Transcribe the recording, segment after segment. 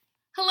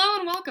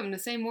and welcome to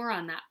Say More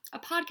on That, a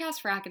podcast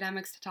for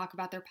academics to talk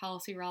about their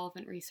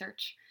policy-relevant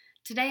research.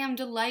 Today I'm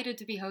delighted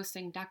to be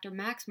hosting Dr.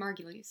 Max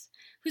Margulies,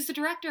 who's the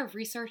Director of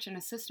Research and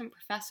Assistant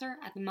Professor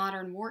at the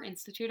Modern War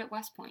Institute at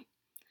West Point.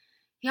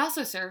 He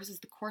also serves as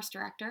the Course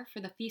Director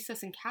for the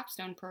Thesis and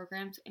Capstone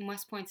programs in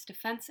West Point's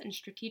Defense and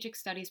Strategic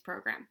Studies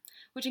program,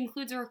 which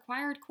includes a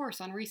required course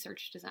on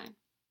research design.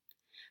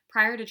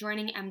 Prior to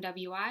joining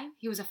MWI,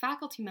 he was a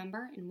faculty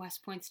member in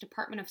West Point's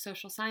Department of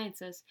Social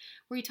Sciences,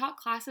 where he taught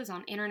classes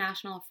on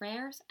international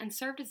affairs and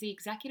served as the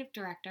executive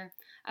director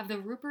of the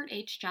Rupert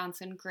H.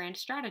 Johnson Grand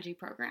Strategy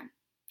Program.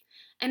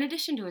 In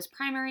addition to his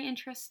primary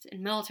interests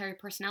in military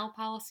personnel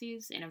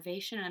policies,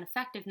 innovation, and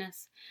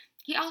effectiveness,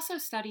 he also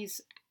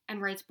studies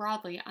and writes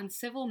broadly on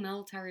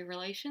civil-military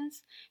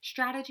relations,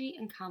 strategy,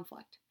 and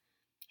conflict.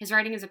 His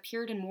writing has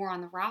appeared in War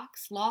on the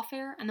Rocks,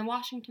 Lawfare, and the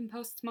Washington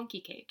Post's Monkey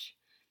Cage.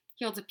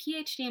 He holds a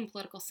PhD in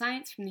political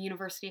science from the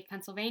University of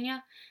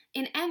Pennsylvania,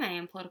 an MA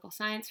in political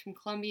science from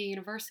Columbia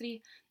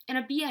University, and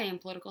a BA in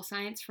political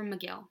science from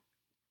McGill.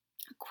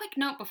 A quick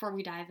note before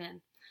we dive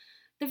in.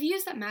 The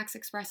views that Max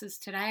expresses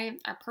today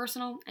are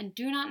personal and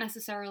do not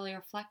necessarily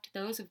reflect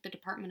those of the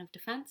Department of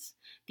Defense,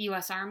 the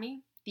U.S.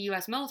 Army, the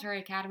U.S. Military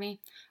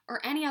Academy,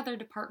 or any other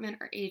department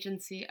or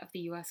agency of the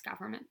U.S.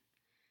 government.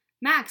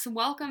 Max,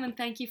 welcome and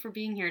thank you for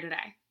being here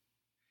today.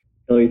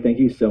 Hillary, thank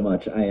you so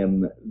much. I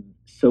am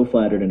so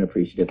flattered and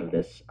appreciative of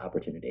this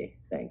opportunity.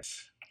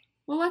 Thanks.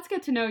 Well, let's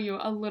get to know you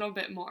a little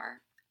bit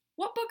more.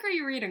 What book are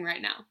you reading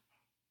right now?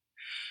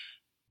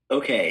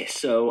 Okay,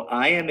 so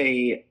I am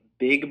a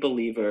big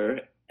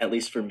believer, at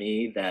least for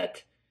me,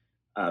 that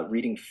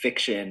reading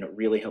fiction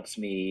really helps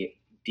me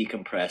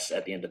decompress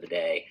at the end of the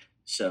day.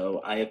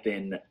 So I have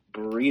been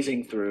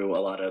breezing through a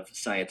lot of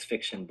science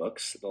fiction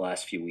books the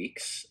last few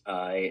weeks.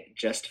 I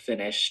just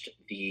finished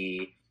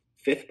the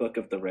fifth book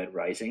of the Red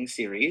Rising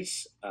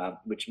series,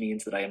 which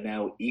means that I am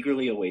now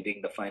eagerly awaiting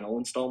the final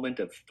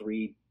installment of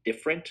three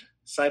different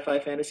sci-fi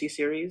fantasy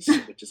series,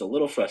 which is a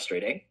little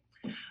frustrating.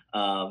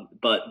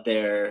 But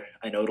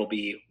I know it'll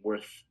be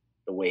worth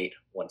the wait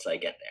once I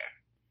get there.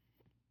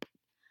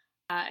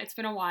 It's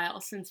been a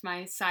while since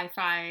my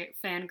sci-fi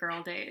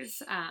fangirl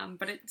days,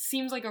 but it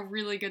seems like a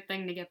really good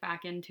thing to get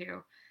back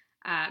into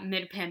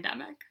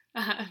mid-pandemic.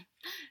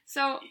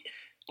 So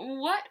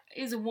what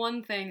is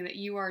one thing that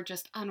you are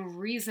just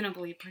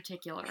unreasonably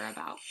particular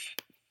about?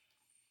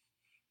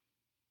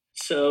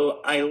 So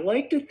I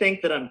like to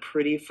think that I'm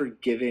pretty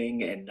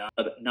forgiving and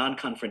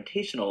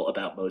non-confrontational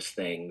about most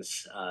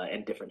things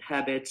and different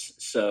habits.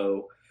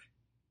 So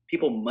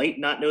people might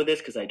not know this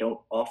because I don't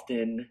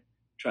often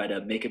try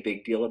to make a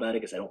big deal about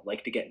it because I don't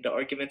like to get into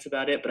arguments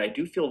about it. But I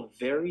do feel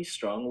very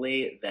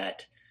strongly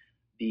that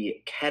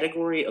the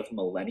category of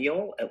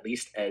millennial, at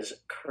least as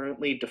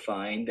currently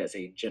defined as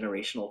a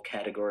generational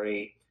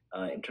category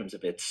in terms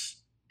of its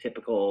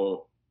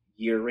typical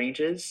year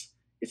ranges,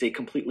 is a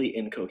completely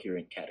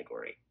incoherent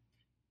category.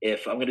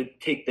 If I'm going to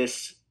take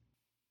this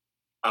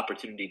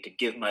opportunity to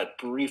give my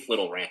brief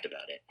little rant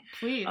about it.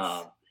 Please.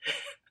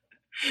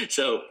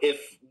 So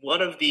if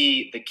one of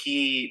the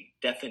key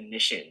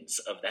definitions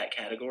of that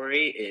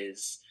category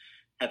is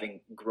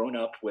having grown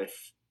up with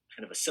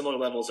kind of a similar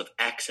levels of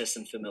access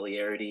and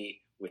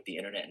familiarity with the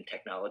internet and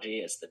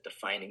technology as the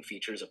defining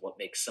features of what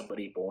makes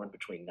somebody born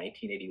between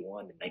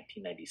 1981 and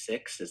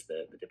 1996 is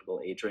the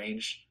typical age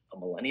range, a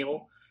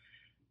millennial.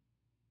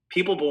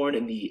 People born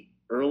in the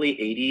early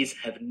 80s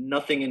have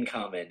nothing in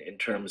common in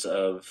terms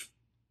of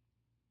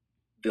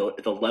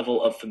the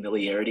level of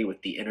familiarity with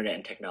the internet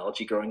and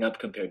technology growing up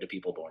compared to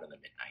people born in the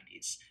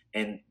mid-90s.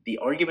 And the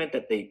argument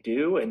that they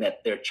do and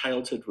that their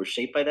childhood were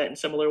shaped by that in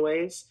similar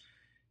ways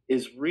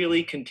is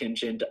really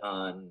contingent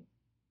on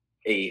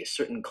a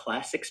certain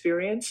class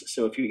experience.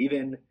 So if you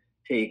even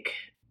take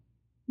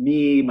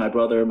me, my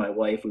brother, my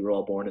wife, we were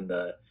all born in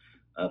the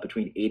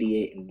between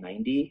 88 and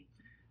 90.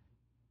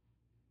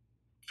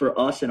 For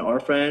us and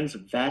our friends,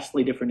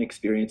 vastly different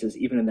experiences,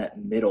 even in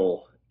that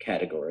middle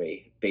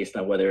category, based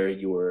on whether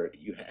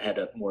you had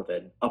more of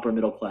an upper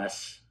middle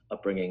class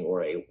upbringing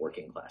or a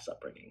working class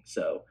upbringing.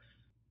 So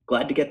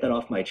glad to get that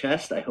off my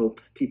chest. I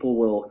hope people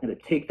will kind of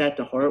take that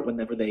to heart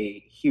whenever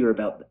they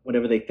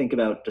think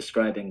about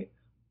describing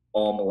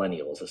all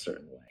millennials a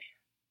certain way.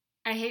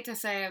 I hate to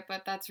say it,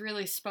 but that's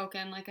really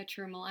spoken like a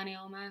true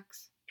millennial,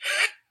 Max.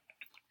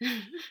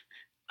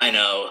 I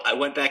know. I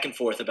went back and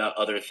forth about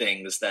other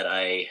things that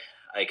I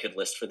could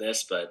list for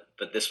this, but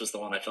this was the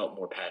one I felt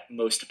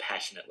most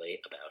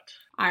passionately about.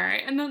 All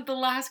right, and then the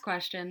last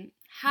question,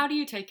 how do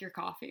you take your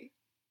coffee?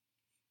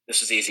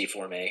 This is easy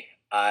for me.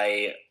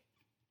 I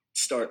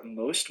start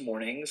most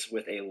mornings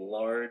with a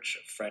large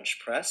French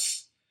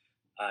press.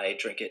 I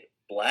drink it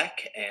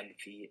black, and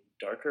the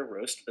darker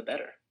roast, the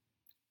better.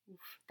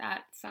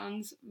 That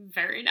sounds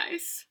very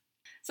nice.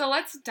 So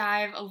let's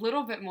dive a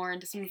little bit more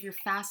into some of your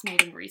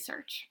fascinating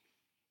research.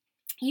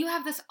 You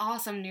have this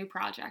awesome new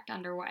project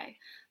underway,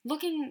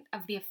 looking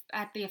at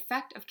the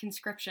effect of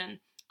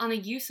conscription on the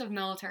use of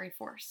military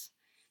force.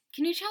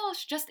 Can you tell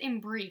us just in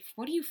brief,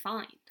 what do you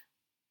find?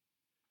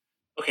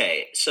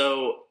 Okay,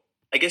 so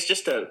I guess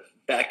just to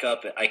back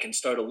up, I can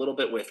start a little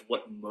bit with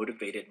what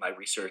motivated my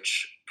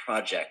research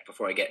project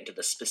before I get into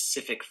the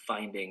specific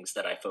findings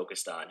that I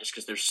focused on, just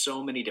because there's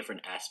so many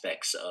different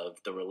aspects of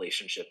the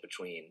relationship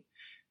between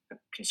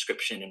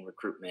conscription and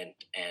recruitment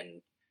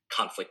and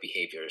conflict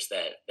behaviors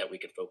that we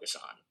could focus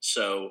on.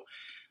 So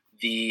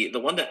the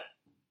one that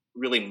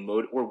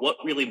what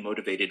really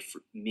motivated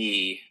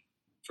me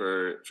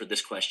for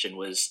this question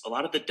was a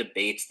lot of the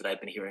debates that I've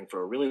been hearing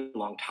for a really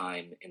long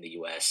time in the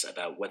U.S.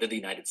 about whether the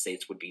United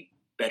States would be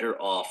better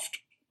off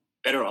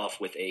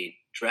with a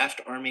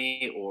draft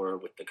army or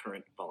with the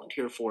current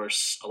volunteer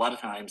force. A lot of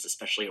times,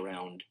 especially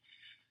around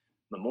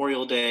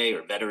Memorial Day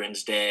or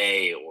Veterans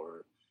Day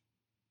or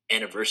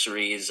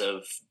anniversaries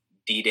of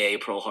D-Day,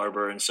 Pearl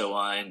Harbor, and so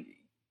on,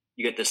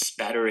 you get this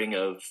spattering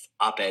of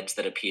op-eds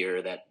that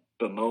appear that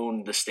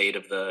bemoan the state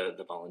of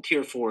the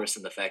volunteer force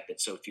and the fact that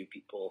so few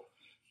people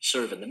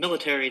serve in the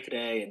military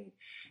today,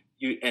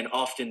 and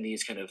often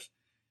these kind of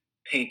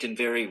paint in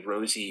very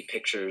rosy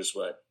pictures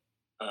what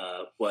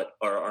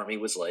our army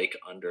was like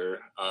under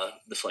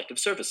the selective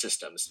service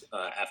systems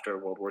after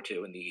World War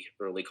II and the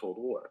early Cold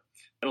War.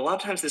 And a lot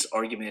of times this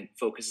argument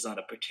focuses on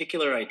a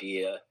particular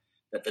idea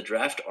that the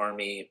draft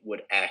army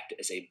would act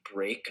as a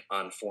brake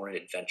on foreign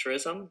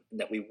adventurism, and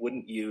that we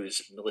wouldn't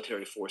use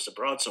military force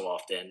abroad so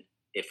often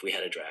if we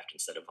had a draft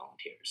instead of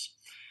volunteers.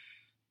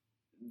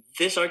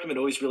 This argument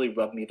always really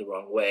rubbed me the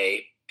wrong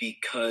way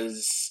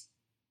because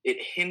it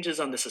hinges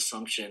on this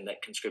assumption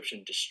that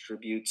conscription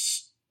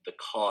distributes the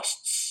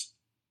costs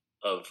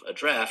of a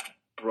draft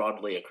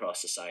broadly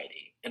across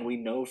society. And we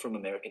know from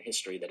American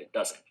history that it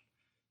doesn't.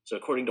 So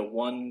according to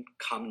one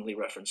commonly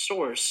referenced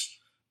source,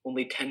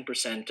 only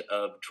 10%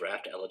 of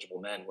draft eligible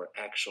men were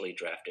actually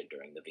drafted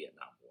during the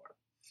Vietnam War,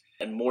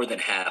 and more than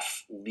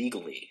half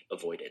legally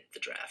avoided the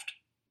draft.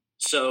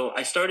 So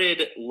I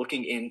started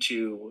looking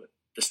into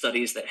the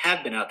studies that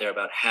have been out there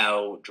about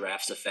how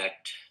drafts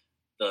affect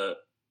the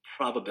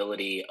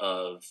probability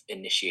of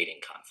initiating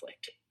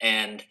conflict.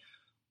 And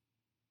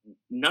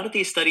none of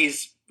these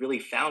studies really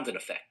found an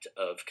effect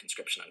of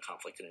conscription on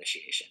conflict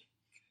initiation.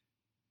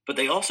 But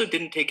they also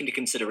didn't take into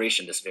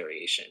consideration this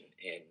variation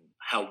in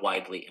how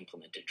widely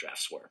implemented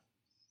drafts were.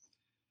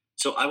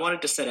 So I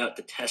wanted to set out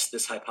to test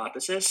this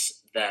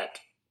hypothesis that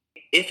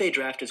if a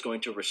draft is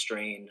going to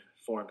restrain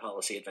foreign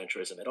policy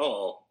adventurism at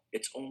all,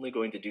 it's only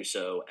going to do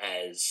so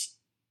as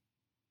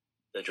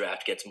the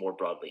draft gets more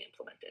broadly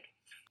implemented,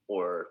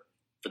 or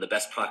for the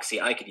best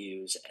proxy I could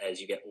use, as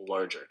you get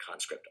larger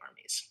conscript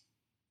armies.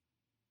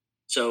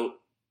 So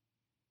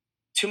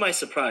to my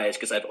surprise,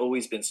 because I've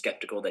always been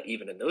skeptical that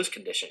even in those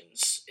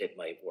conditions it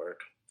might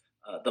work,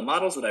 the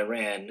models that I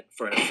ran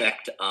for an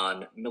effect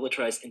on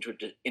militarized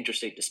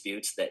interstate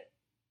disputes that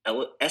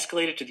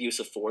escalated to the use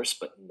of force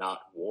but not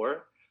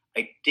war,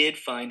 I did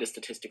find a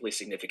statistically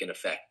significant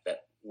effect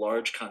that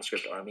large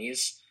conscript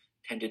armies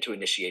tended to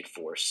initiate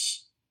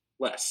force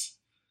less.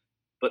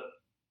 But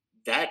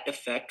that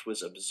effect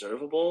was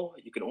observable.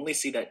 You could only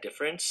see that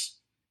difference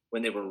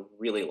when they were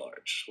really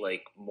large,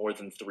 like more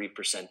than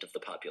 3% of the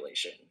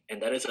population.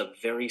 And that is a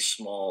very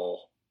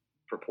small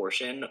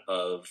proportion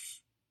of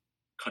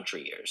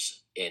country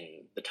years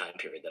in the time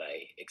period that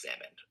I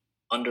examined.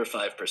 Under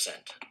 5%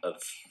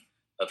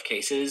 of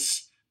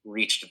cases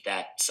reached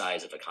that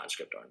size of a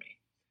conscript army.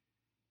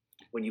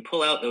 When you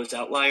pull out those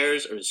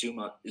outliers or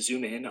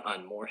zoom in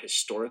on more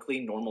historically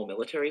normal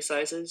military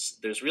sizes,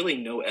 there's really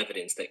no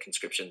evidence that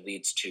conscription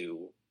leads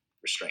to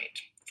restraint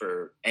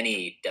for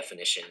any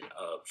definition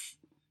of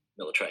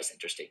militarized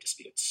interstate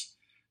disputes.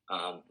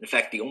 In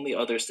fact, the only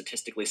other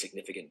statistically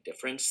significant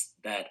difference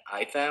that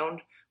I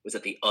found was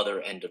at the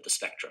other end of the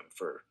spectrum,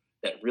 for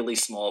that really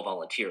small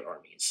volunteer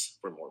armies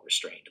were more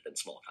restrained than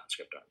small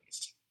conscript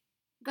armies.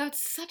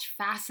 That's such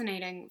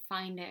fascinating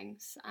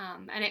findings,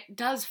 and it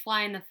does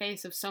fly in the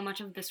face of so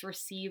much of this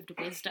received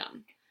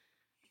wisdom.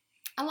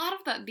 A lot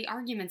of the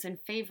arguments in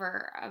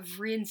favor of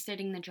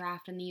reinstating the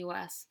draft in the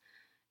U.S.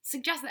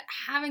 suggest that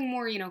having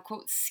more,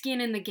 quote,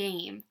 skin in the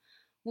game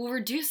will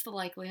reduce the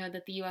likelihood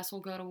that the U.S. will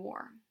go to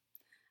war.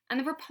 And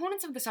the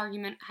proponents of this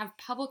argument have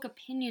public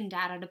opinion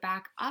data to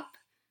back up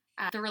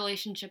the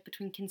relationship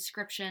between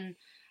conscription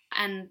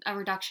and a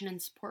reduction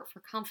in support for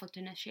conflict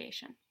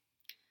initiation.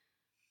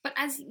 But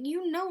as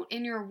you note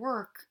in your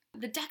work,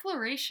 the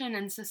declaration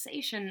and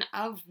cessation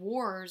of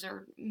wars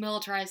or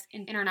militarized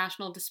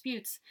international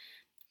disputes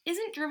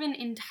isn't driven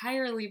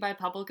entirely by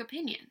public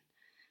opinion.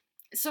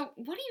 So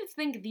what do you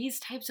think these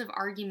types of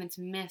arguments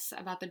miss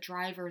about the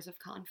drivers of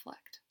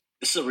conflict?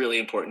 This is a really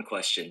important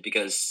question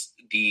because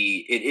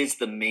it is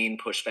the main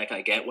pushback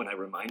I get when I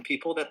remind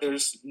people that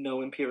there's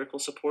no empirical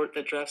support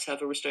that drafts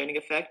have a restraining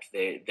effect.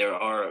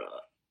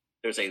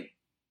 There's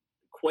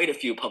quite a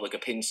few public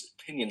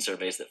opinion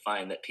surveys that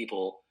find that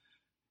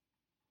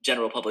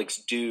general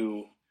publics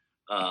do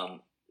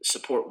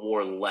support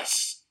war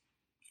less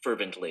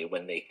fervently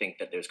when they think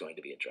that there's going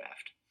to be a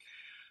draft.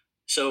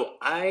 So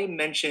I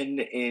mentioned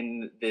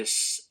in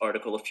this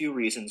article a few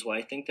reasons why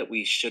I think that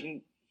we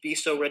shouldn't be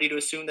so ready to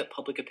assume that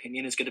public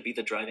opinion is going to be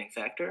the driving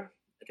factor.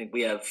 I think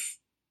we have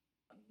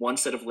one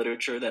set of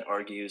literature that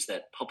argues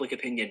that public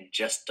opinion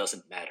just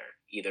doesn't matter,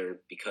 either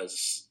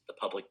because the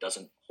public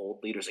doesn't hold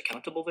leaders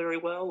accountable very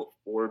well,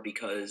 or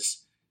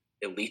because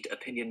elite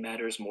opinion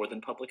matters more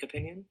than public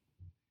opinion,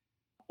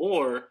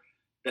 or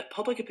that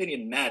public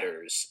opinion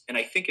matters, and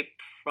I think it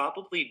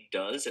probably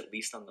does, at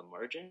least on the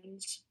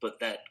margins,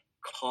 but that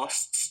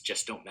costs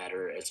just don't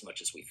matter as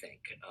much as we think.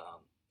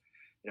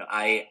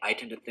 I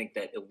tend to think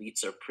that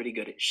elites are pretty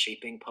good at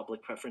shaping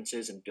public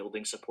preferences and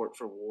building support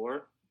for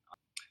war.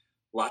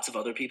 Lots of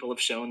other people have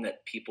shown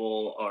that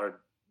people are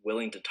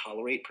willing to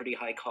tolerate pretty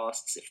high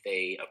costs if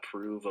they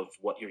approve of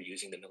what you're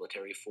using the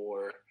military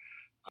for.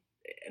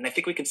 And I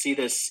think we can see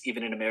this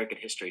even in American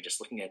history, just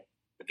looking at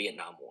the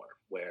Vietnam War,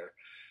 where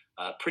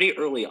pretty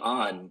early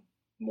on,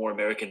 more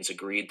Americans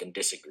agreed than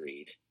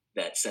disagreed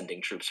that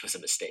sending troops was a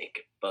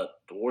mistake. But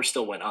the war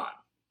still went on.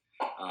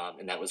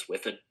 And that was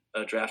with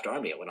a draft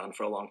army. It went on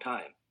for a long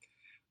time.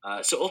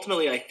 So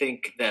ultimately, I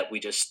think that we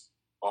just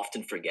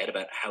often forget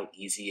about how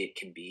easy it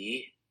can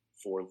be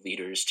for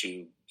leaders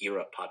to gear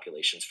up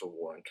populations for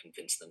war and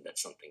convince them that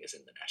something is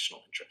in the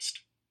national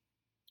interest.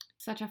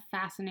 Such a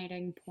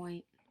fascinating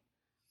point.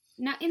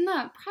 Now, in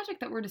the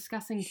project that we're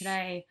discussing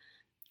today,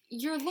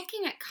 you're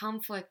looking at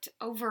conflict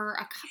over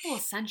a couple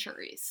of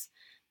centuries.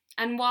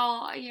 And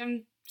while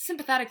I'm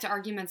sympathetic to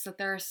arguments that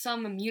there are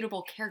some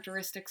immutable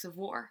characteristics of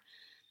war,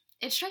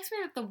 it strikes me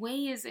that the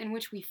ways in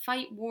which we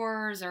fight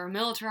wars or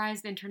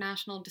militarized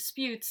international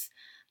disputes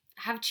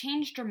have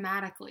changed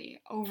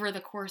dramatically over the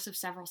course of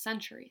several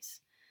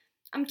centuries.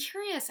 I'm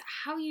curious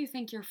how you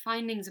think your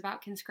findings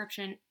about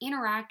conscription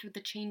interact with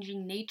the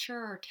changing nature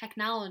or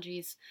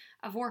technologies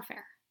of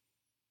warfare.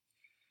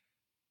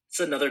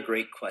 It's another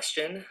great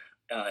question.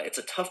 It's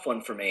a tough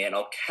one for me, and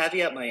I'll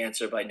caveat my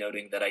answer by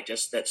noting that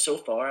that so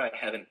far I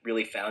haven't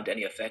really found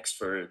any effects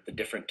for the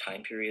different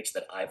time periods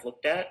that I've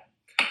looked at.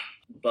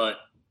 But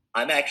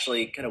I'm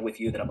actually kind of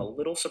with you that I'm a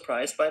little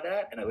surprised by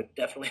that, and I would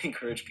definitely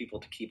encourage people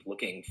to keep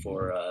looking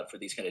for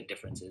these kind of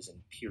differences in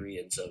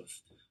periods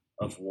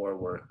of war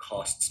where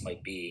costs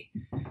might be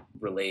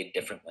relayed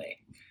differently.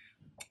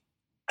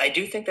 I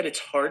do think that it's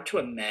hard to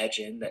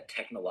imagine that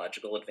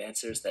technological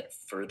advances that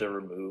further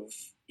remove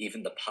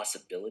even the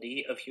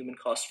possibility of human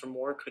costs from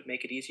war could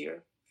make it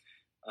easier.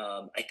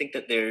 I think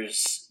that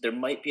there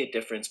might be a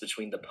difference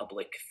between the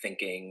public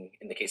thinking,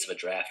 in the case of a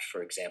draft,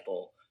 for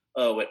example,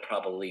 oh, it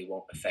probably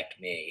won't affect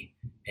me,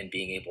 and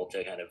being able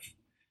to kind of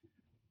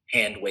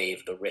hand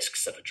wave the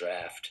risks of a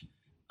draft.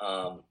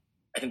 I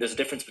think there's a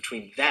difference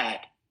between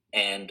that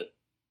and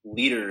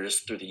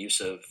leaders, through the use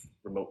of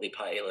remotely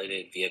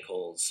piloted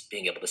vehicles,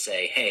 being able to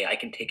say, hey, I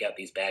can take out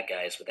these bad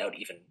guys without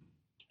even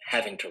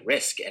having to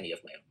risk any of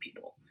my own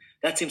people.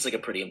 That seems like a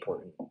pretty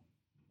important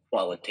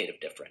qualitative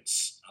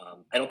difference.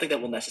 I don't think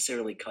that will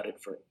necessarily cut it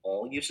for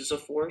all uses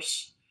of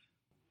force.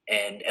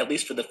 And at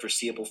least for the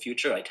foreseeable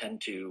future, I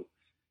tend to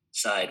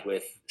side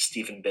with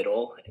Stephen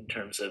Biddle in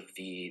terms of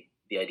the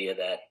idea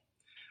that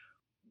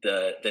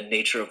the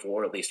nature of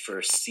war, at least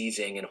for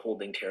seizing and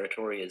holding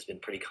territory, has been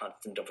pretty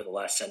constant over the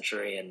last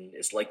century and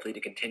is likely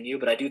to continue.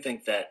 But I do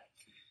think that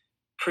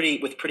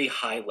with pretty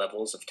high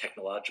levels of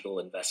technological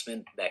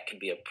investment, that can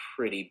be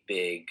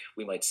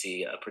we might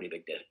see a pretty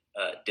big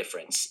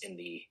difference in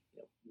the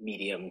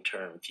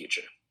medium-term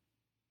future.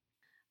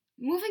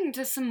 Moving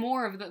to some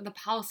more of the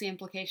policy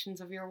implications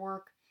of your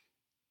work,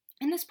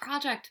 in this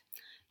project,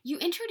 you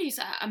introduce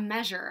a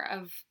measure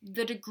of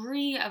the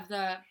degree of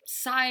the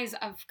size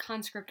of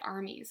conscript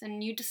armies,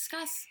 and you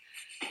discuss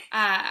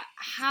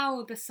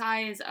how the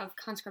size of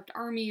conscript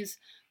armies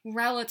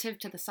relative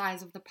to the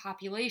size of the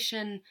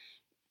population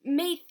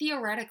may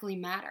theoretically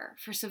matter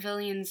for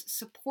civilians'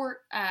 support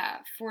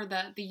for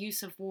the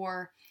use of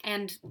war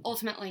and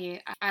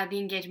ultimately the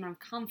engagement of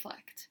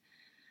conflict.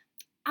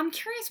 I'm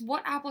curious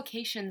what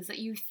applications that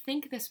you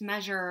think this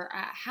measure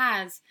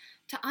has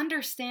to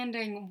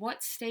understanding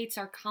what states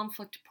are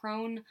conflict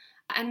prone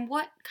and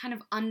what kind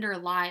of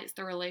underlies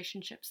the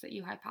relationships that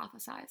you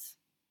hypothesize.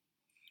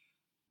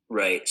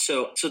 Right.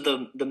 So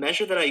the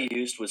measure that I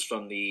used was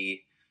from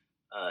the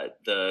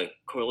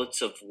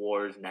Correlates of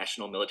War's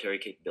National Military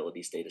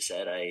Capabilities data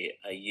set. I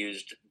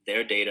used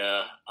their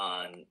data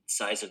on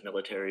size of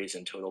militaries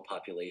and total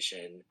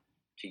population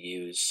to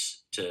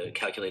use to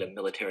calculate a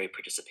military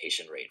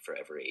participation rate for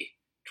every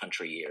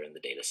country year in the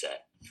data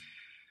set.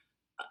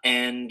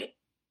 And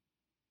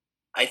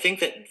I think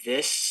that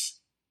this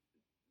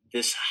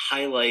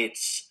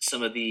highlights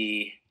some of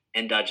the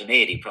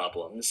endogeneity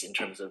problems in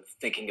terms of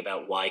thinking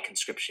about why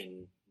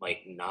conscription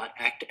might not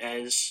act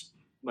as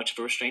much of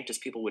a restraint as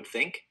people would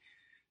think.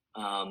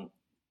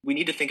 We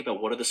need to think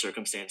about what are the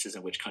circumstances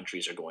in which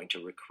countries are going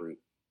to recruit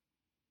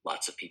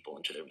lots of people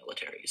into their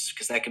militaries,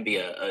 because that can be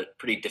a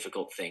pretty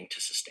difficult thing to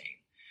sustain.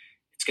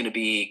 It's going to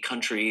be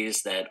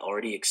countries that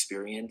already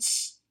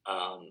experience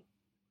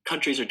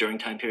countries or during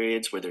time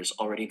periods where there's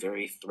already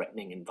very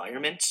threatening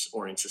environments,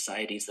 or in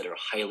societies that are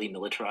highly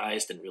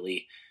militarized and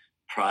really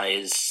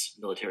prize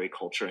military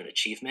culture and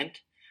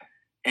achievement.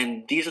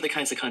 And these are the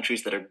kinds of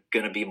countries that are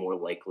going to be more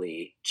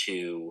likely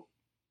to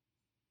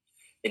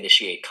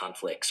initiate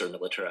conflicts or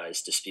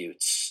militarized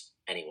disputes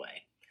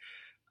anyway.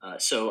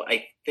 So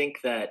I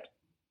think that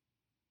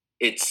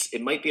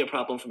it might be a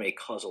problem from a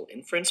causal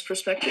inference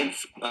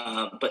perspective,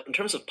 but in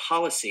terms of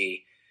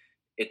policy,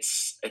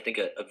 it's I think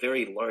a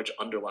very large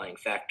underlying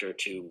factor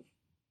to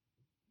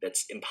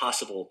that's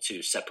impossible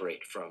to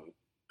separate from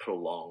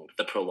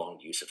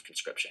prolonged use of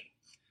conscription.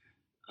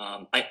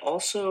 I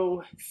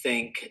also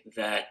think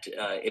that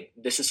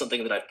this is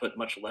something that I've put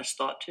much less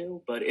thought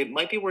to, but it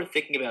might be worth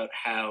thinking about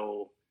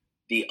how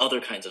the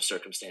other kinds of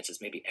circumstances,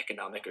 maybe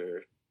economic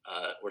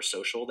or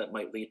social, that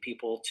might lead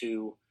people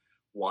to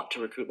want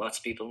to recruit lots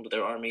of people into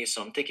their armies.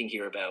 So I'm thinking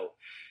here about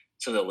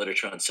some of the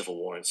literature on civil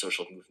war and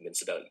social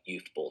movements about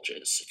youth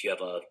bulges. If you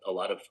have a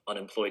lot of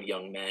unemployed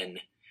young men,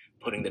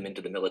 putting them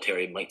into the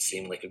military might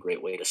seem like a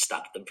great way to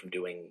stop them from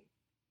doing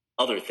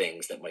other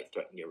things that might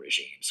threaten your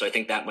regime. So I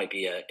think that might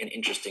be an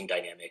interesting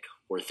dynamic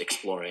worth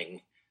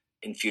exploring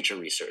in future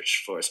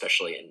research for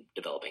especially in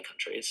developing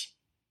countries.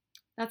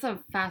 That's a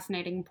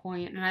fascinating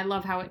point, and I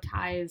love how it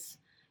ties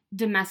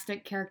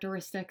domestic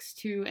characteristics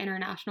to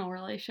international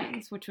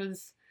relations, which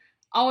was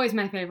always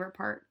my favorite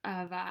part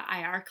of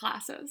IR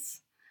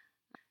classes.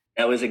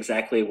 That was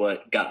exactly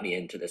what got me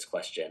into this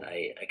question.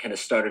 I kind of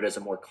started as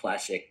a more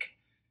classic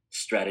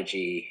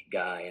strategy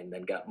guy and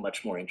then got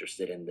much more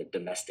interested in the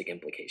domestic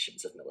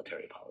implications of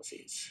military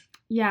policies.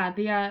 Yeah,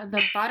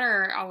 the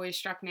butter always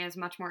struck me as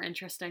much more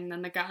interesting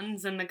than the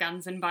guns and the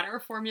guns and butter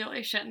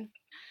formulation.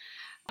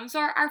 So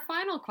our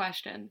final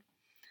question.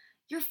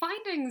 Your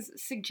findings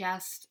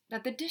suggest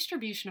that the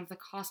distribution of the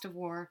cost of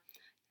war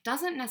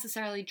doesn't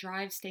necessarily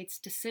drive states'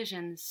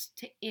 decisions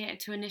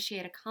to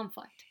initiate a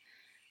conflict.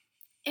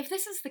 If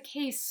this is the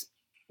case,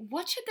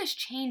 what should this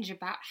change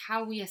about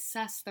how we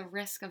assess the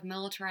risk of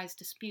militarized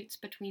disputes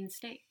between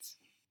states?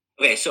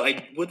 Okay, so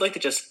I would like to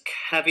just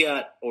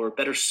caveat or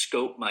better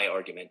scope my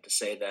argument to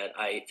say that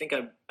I think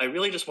I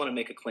really just want to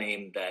make a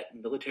claim that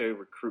military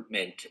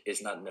recruitment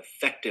is not an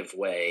effective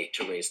way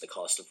to raise the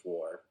cost of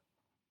war,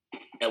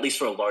 at least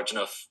for a large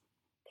enough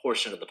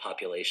portion of the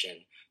population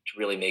to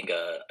really make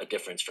a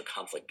difference for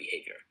conflict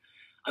behavior.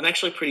 I'm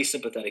actually pretty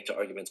sympathetic to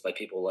arguments by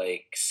people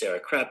like Sarah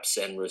Krebs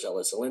and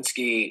Rosella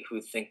Zelinsky,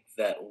 who think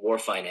that war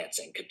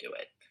financing could do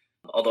it.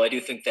 Although I do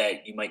think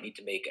that you might need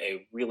to make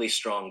a really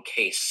strong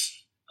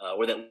case,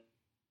 or that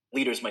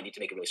leaders might need to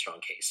make a really strong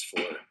case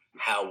for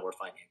how war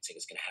financing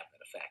is going to have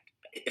that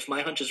effect. If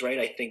my hunch is right,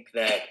 I think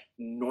that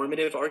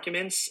normative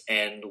arguments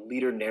and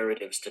leader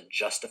narratives to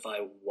justify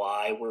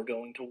why we're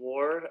going to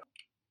war,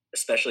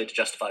 especially to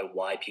justify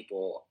why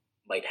people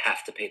might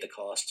have to pay the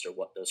costs or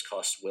what those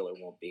costs will or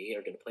won't be,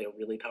 are going to play a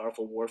really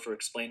powerful role for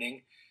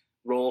explaining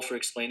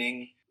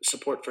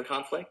support for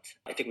conflict.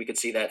 I think we could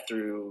see that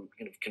through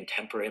kind of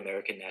contemporary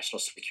American national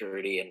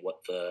security and what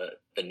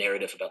the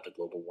narrative about the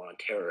global war on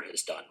terror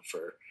has done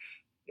for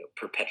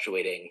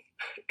perpetuating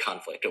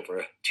conflict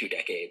over 2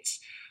 decades.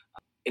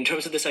 In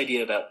terms of this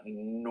idea about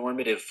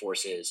normative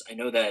forces, I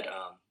know that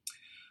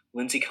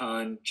Lindsay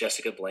Kahn,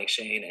 Jessica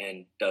Blankshane,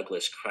 and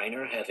Douglas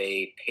Kreiner have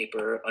a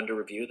paper under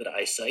review that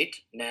I cite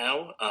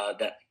now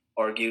that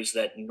argues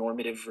that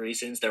normative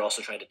reasons, they're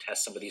also trying to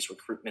test some of these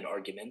recruitment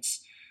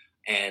arguments.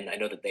 And I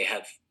know that they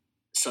have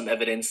some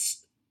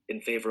evidence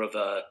in favor of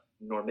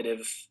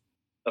normative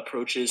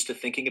approaches to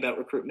thinking about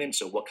recruitment.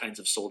 So what kinds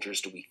of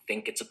soldiers do we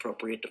think it's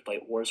appropriate to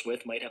fight wars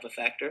with might have a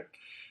factor.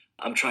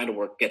 I'm trying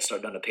to get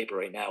started on a paper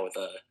right now with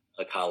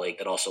a colleague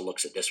that also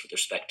looks at this with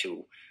respect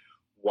to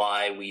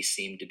why we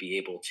seem to be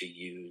able to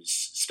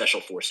use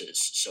special forces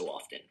so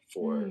often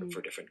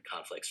for different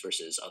conflicts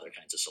versus other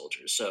kinds of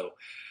soldiers. So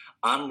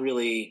I'm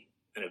really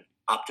kind of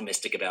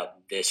optimistic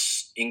about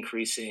this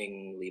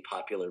increasingly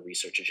popular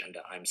research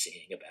agenda I'm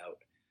seeing about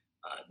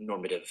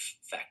normative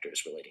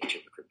factors relating to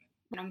recruitment.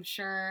 I'm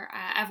sure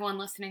everyone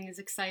listening is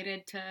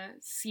excited to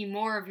see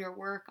more of your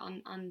work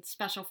on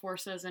special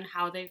forces and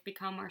how they've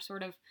become our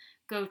sort of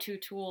go-to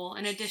tool,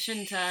 in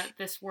addition to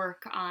this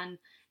work on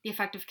the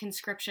effect of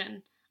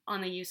conscription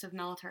on the use of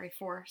military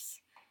force.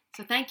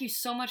 So thank you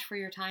so much for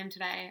your time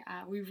today.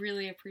 We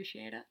really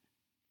appreciate it.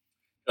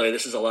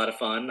 This is a lot of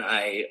fun.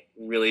 I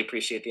really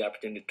appreciate the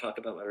opportunity to talk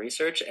about my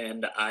research,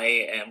 and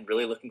I am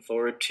really looking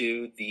forward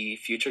to the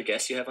future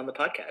guests you have on the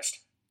podcast.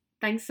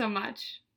 Thanks so much.